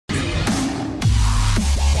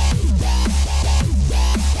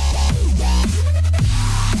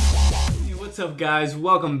up, guys?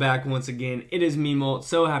 Welcome back once again. It is me, Molt.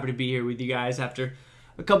 So happy to be here with you guys after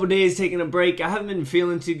a couple days taking a break. I haven't been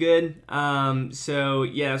feeling too good, so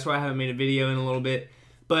yeah, that's why I haven't made a video in a little bit.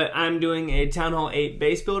 But I'm doing a Town Hall 8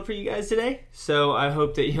 base build for you guys today, so I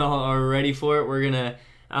hope that y'all are ready for it. We're gonna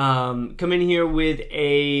come in here with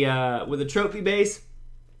a trophy base.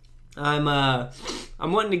 I'm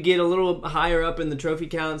wanting to get a little higher up in the trophy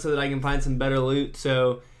count so that I can find some better loot.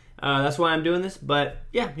 So that's why I'm doing this. But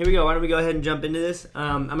yeah, here we go. Why don't we go ahead and jump into this?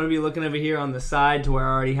 I'm gonna be looking over here on the side to where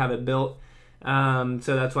I already have it built. So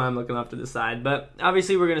that's why I'm looking off to the side. But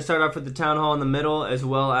obviously we're gonna start off with the town hall in the middle as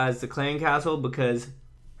well as the clan castle, because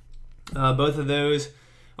both of those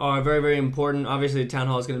are very, very important. Obviously the town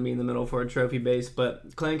hall is gonna be in the middle for a trophy base,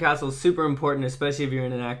 but clan castle is super important, especially if you're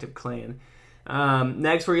in an active clan.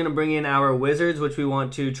 Next we're going to bring in our wizards, which we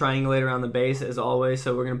want to triangulate around the base as always.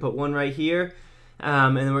 So we're going to put one right here,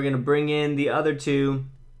 and then we're going to bring in the other two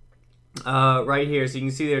right here. So you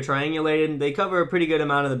can see they're triangulated. They cover a pretty good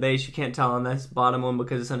amount of the base. You can't tell on this bottom one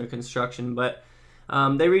because it's under construction, but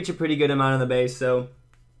they reach a pretty good amount of the base, so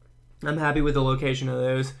I'm happy with the location of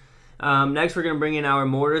those. Next we're going to bring in our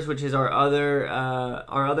mortars, which is our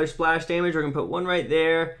other splash damage. We're going to put one right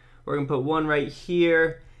there. We're going to put one right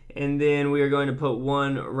here. And then we are going to put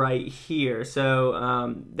one right here.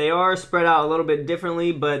 So they are spread out a little bit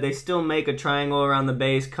differently, but they still make a triangle around the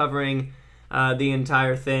base covering the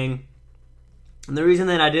entire thing. And the reason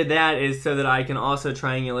that I did that is so that I can also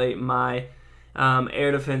triangulate my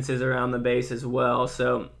air defenses around the base as well.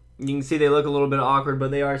 So you can see they look a little bit awkward,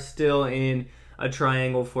 but they are still in a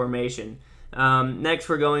triangle formation. Next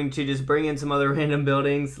we're going to just bring in some other random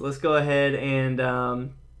buildings. Let's go ahead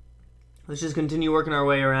and let's just continue working our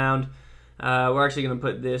way around. We're actually going to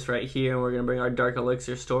put this right here, and we're going to bring our dark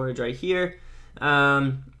elixir storage right here.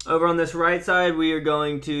 Over on this right side, we are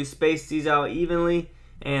going to space these out evenly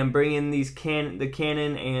and bring in these the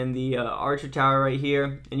cannon and the archer tower right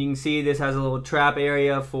here. And you can see this has a little trap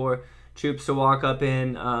area for troops to walk up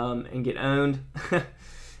in and get owned.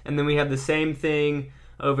 And then we have the same thing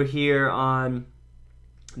over here on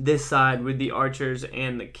this side with the archers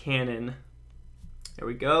and the cannon. There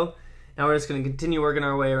we go. Now we're just going to continue working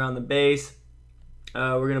our way around the base.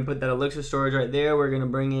 We're going to put that elixir storage right there. We're going to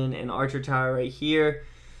bring in an archer tower right here.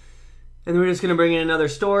 And we're just going to bring in another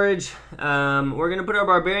storage. We're going to put our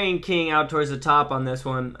barbarian king out towards the top on this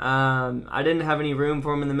one. I didn't have any room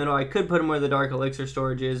for him in the middle. I could put him where the dark elixir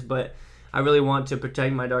storage is, but I really want to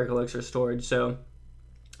protect my dark elixir storage. So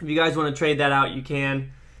if you guys want to trade that out, you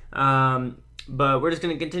can. But we're just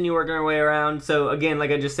going to continue working our way around. So again,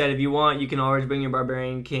 like I just said, if you want, you can always bring your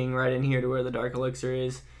barbarian king right in here to where the dark elixir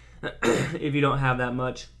is if you don't have that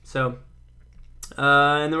much. So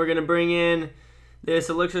and then we're going to bring in this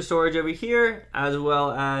elixir storage over here, as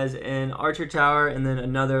well as an archer tower and then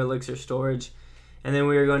another elixir storage. And then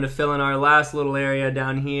we are going to fill in our last little area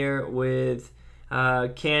down here with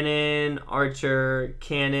cannon, archer,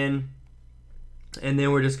 cannon, and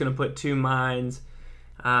then we're just going to put two mines,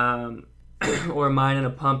 or a mine and a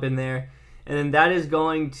pump in there, and then that is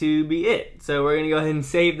going to be it. So we're gonna go ahead and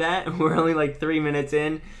save that. We're only like 3 minutes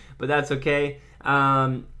in, but that's okay.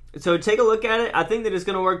 So take a look at it. I think that it's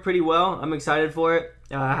gonna work pretty well. I'm excited for it.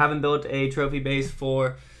 I haven't built a trophy base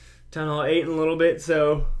for Town Hall 8 in a little bit,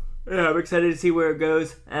 so yeah, I'm excited to see where it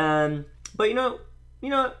goes. But you know,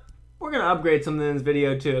 we're gonna upgrade something in this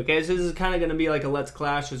video too. Okay, so this is kind of gonna be like a Let's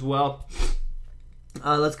Clash as well.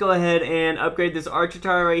 Let's go ahead and upgrade this archer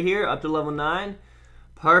tower right here up to level 9.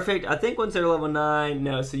 Perfect. I think once they're level 9,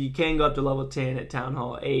 no, so you can go up to level 10 at Town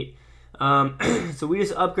Hall 8. So we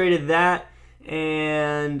just upgraded that,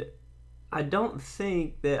 and I don't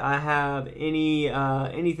think that I have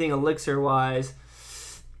anything elixir-wise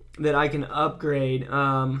that I can upgrade.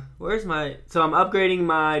 Where's my... So I'm upgrading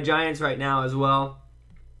my giants right now as well,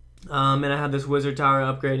 and I have this wizard tower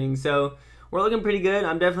upgrading, so we're looking pretty good.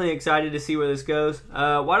 I'm definitely excited to see where this goes.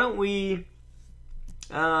 Why don't we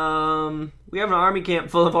have an army camp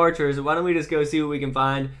full of archers. Why don't we just go see what we can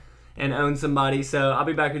find and own somebody? So I'll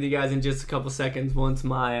be back with you guys in just a couple seconds once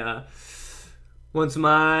I'm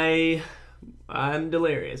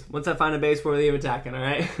delirious. Once I find a base worthy of attacking, all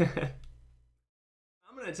right? I'm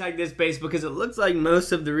going to attack this base because it looks like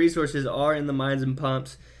most of the resources are in the mines and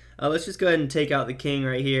pumps. Let's just go ahead and take out the king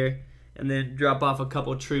right here, and then drop off a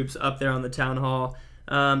couple troops up there on the town hall.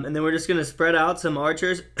 And then we're just going to spread out some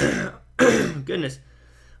archers. Goodness.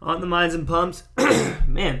 On the mines and pumps.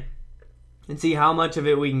 Man. And see how much of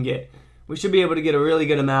it we can get. We should be able to get a really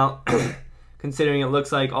good amount, considering it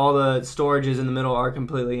looks like all the storages in the middle are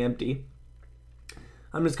completely empty.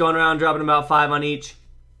 I'm just going around dropping about 5 on each.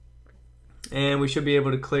 And we should be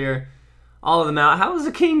able to clear all of them out. How is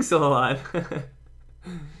the king still alive?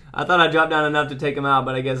 I thought I dropped down enough to take him out,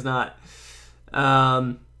 but I guess not.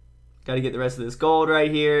 Got to get the rest of this gold right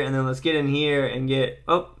here, and then let's get in here and get...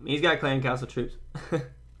 Oh, he's got clan castle troops.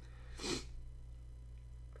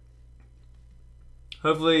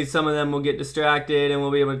 Hopefully some of them will get distracted and we'll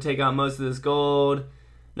be able to take out most of this gold.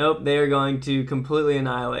 Nope, they are going to completely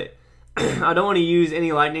annihilate. I don't want to use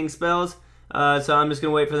any lightning spells, so I'm just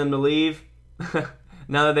going to wait for them to leave.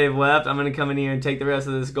 Now that they've left, I'm going to come in here and take the rest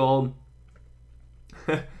of this gold.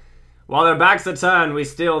 While their backs are turned, we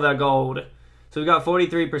steal their gold. So we've got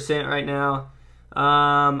 43% right now.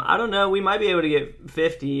 I don't know. We might be able to get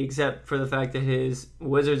 50, except for the fact that his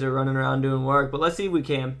wizards are running around doing work. But let's see if we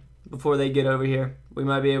can before they get over here. We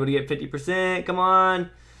might be able to get 50%. Come on.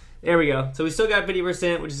 There we go. So we still got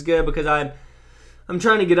 50%, which is good because I'm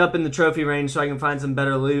trying to get up in the trophy range so I can find some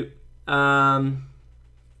better loot. And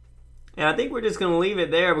I think we're just going to leave it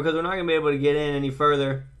there because we're not going to be able to get in any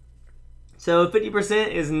further. So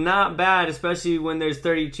 50% is not bad, especially when there's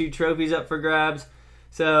 32 trophies up for grabs.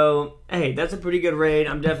 So, hey, that's a pretty good raid.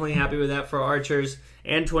 I'm definitely happy with that for archers,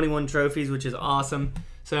 and 21 trophies, which is awesome.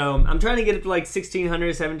 So I'm trying to get up to like 1,600,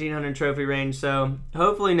 1,700 trophy range. So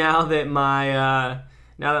hopefully now that my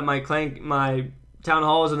town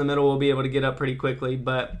hall is in the middle, we'll be able to get up pretty quickly.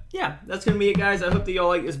 But yeah, that's gonna be it, guys. I hope that y'all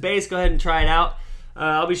like this base. Go ahead and try it out.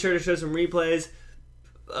 I'll be sure to show some replays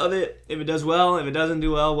of it if it does well. If it doesn't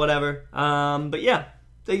do well, whatever. But yeah,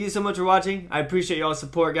 thank you so much for watching. I appreciate y'all's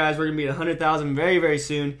support, guys. We're gonna be at 100,000 very, very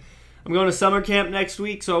soon. I'm going to summer camp next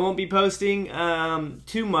week, so I won't be posting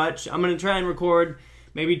too much. I'm gonna try and record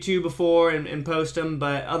maybe 2 before and post them,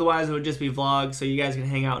 but otherwise it would just be vlogs, so you guys can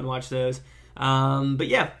hang out and watch those. But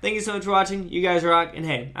yeah, thank you so much for watching. You guys rock, and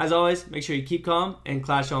hey, as always, make sure you keep calm and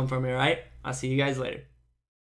clash on for me, alright? I'll see you guys later.